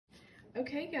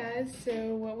Okay guys,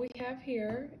 so what we have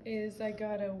here is I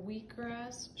got a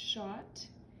wheatgrass shot,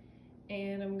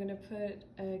 and I'm gonna put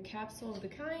a capsule of the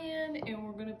Cayenne, and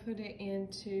we're gonna put it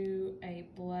into a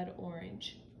blood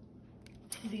orange.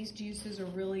 These juices are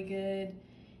really good.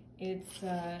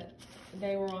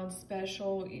 They were on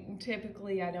special.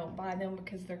 Typically I don't buy them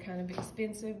because they're kind of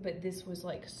expensive, but this was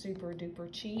like super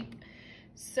duper cheap.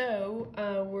 So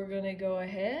we're gonna go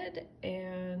ahead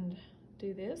and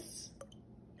do this.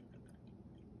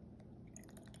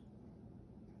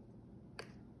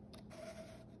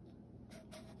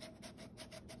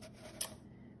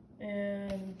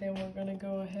 And then we're gonna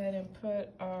go ahead and put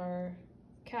our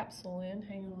capsule in.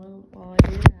 Hang on while I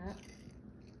do that.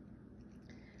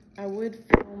 I would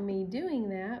film me doing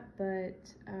that, but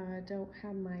I don't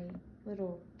have my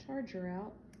little charger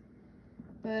out.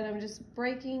 But I'm just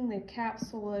breaking the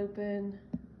capsule open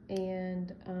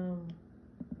and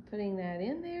putting that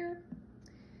in there.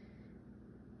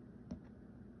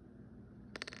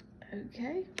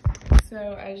 Okay,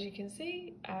 so as you can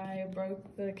see, I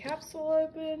broke the capsule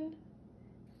open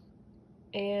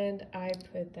and I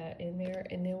put that in there,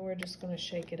 and then we're just gonna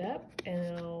shake it up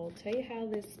and I'll tell you how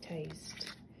this tastes.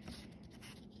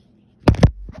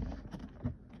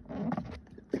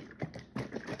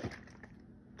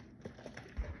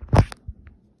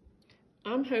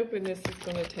 I'm hoping this is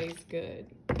gonna taste good.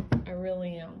 I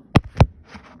really am.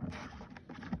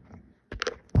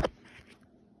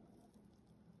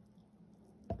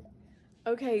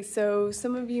 Okay, so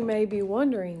some of you may be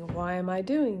wondering, why am I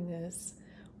doing this?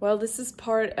 Well, this is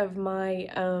part of my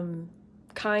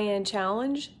Cayenne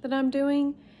challenge that I'm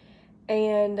doing.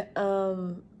 And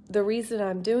the reason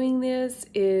I'm doing this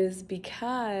is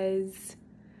because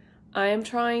I am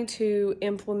trying to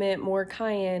implement more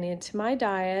Cayenne into my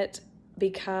diet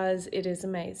because it is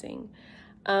amazing.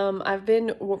 I've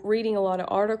been reading a lot of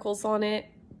articles on it.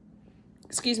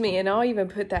 Excuse me, and I'll even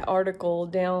put that article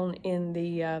down in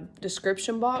the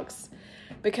description box,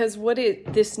 because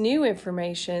this new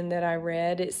information that I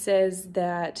read, it says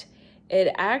that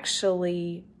it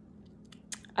actually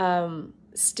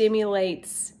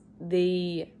stimulates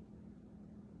the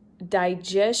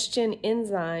digestion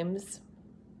enzymes,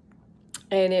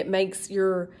 and it makes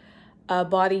your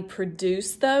body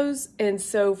produce those. And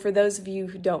so for those of you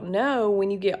who don't know,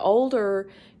 when you get older,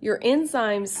 your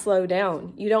enzymes slow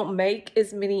down. You don't make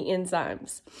as many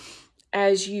enzymes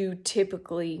as you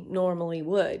typically normally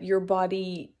would. Your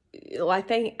body, I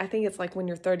think it's like when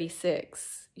you're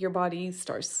 36, your body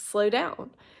starts to slow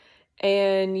down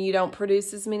and you don't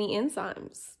produce as many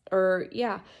enzymes.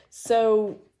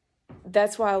 So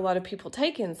that's why a lot of people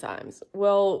take enzymes.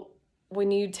 Well, when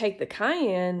you take the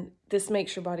Cayenne, this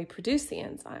makes your body produce the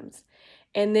enzymes.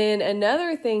 And then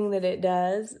another thing that it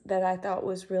does that I thought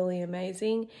was really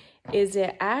amazing is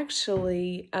it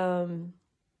actually, what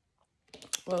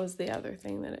was the other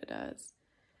thing that it does?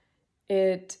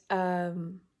 It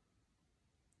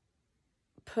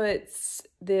puts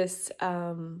this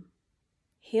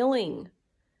healing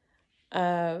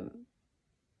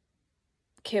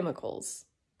chemicals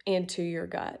into your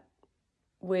gut,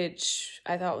 which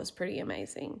I thought was pretty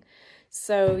amazing.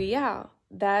 So yeah,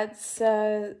 that's,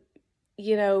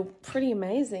 pretty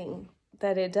amazing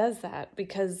that it does that,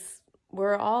 because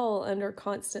we're all under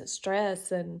constant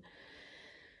stress. And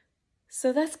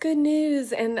so that's good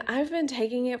news. And I've been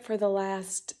taking it for the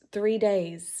last 3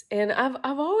 days, and I've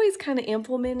always kind of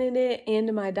implemented it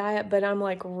into my diet, but I'm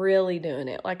like really doing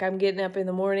it. Like, I'm getting up in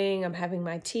the morning, I'm having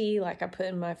my tea, like I put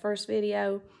in my first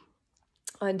video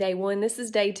on day 1. This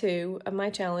is day 2 of my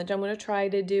challenge. I'm going to try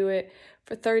to do it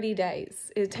for 30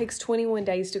 days. It takes 21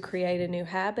 days to create a new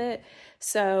habit.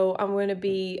 So I'm going to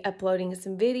be uploading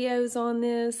some videos on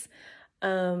this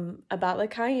about the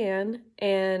Cayenne,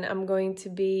 and I'm going to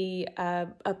be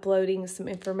uploading some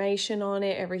information on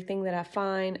it, everything that I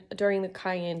find during the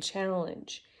Cayenne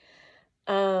challenge.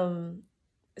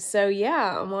 So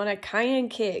yeah, I'm on a Cayenne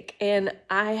kick, and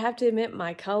I have to admit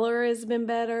my color has been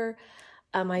better.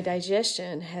 My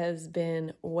digestion has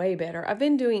been way better. I've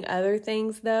been doing other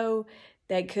things though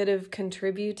that could have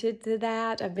contributed to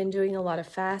that. I've been doing a lot of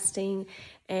fasting,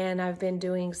 and I've been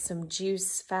doing some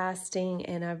juice fasting,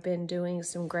 and I've been doing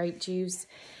some grape juice,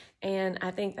 and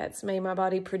I think that's made my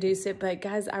body produce it. But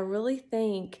guys, I really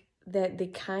think that the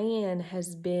Cayenne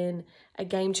has been a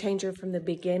game changer from the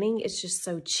beginning. It's just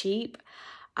so cheap.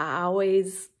 I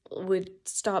always would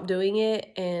stop doing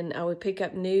it, and I would pick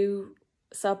up new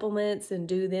supplements and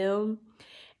do them.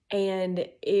 And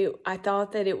I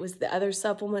thought that it was the other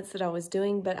supplements that I was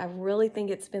doing, but I really think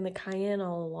it's been the Cayenne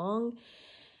all along.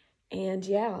 And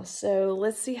yeah, so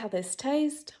let's see how this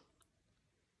tastes.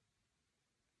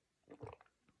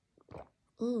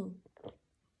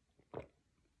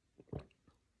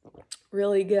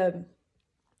 really good.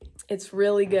 It's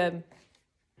really good.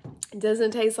 It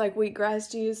doesn't taste like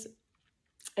wheatgrass juice,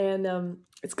 and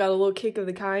it's got a little kick of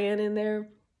the cayenne in there.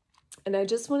 And I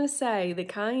just want to say the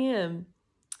cayenne,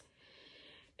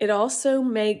 it also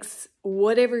makes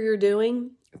whatever you're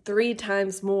doing 3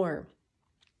 times more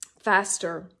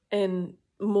faster and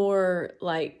more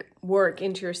like work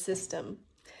into your system.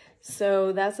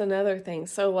 So that's another thing.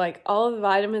 So like all of the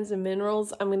vitamins and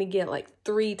minerals, I'm going to get like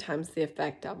 3 times the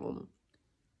effect of them.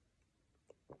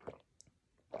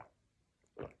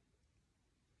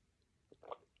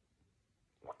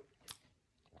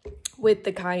 With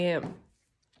the cayenne.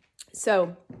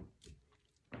 So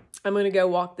I'm going to go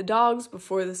walk the dogs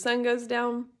before the sun goes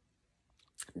down.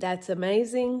 That's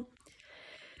amazing.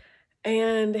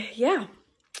 And yeah,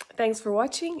 thanks for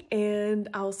watching, and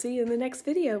I'll see you in the next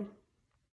video.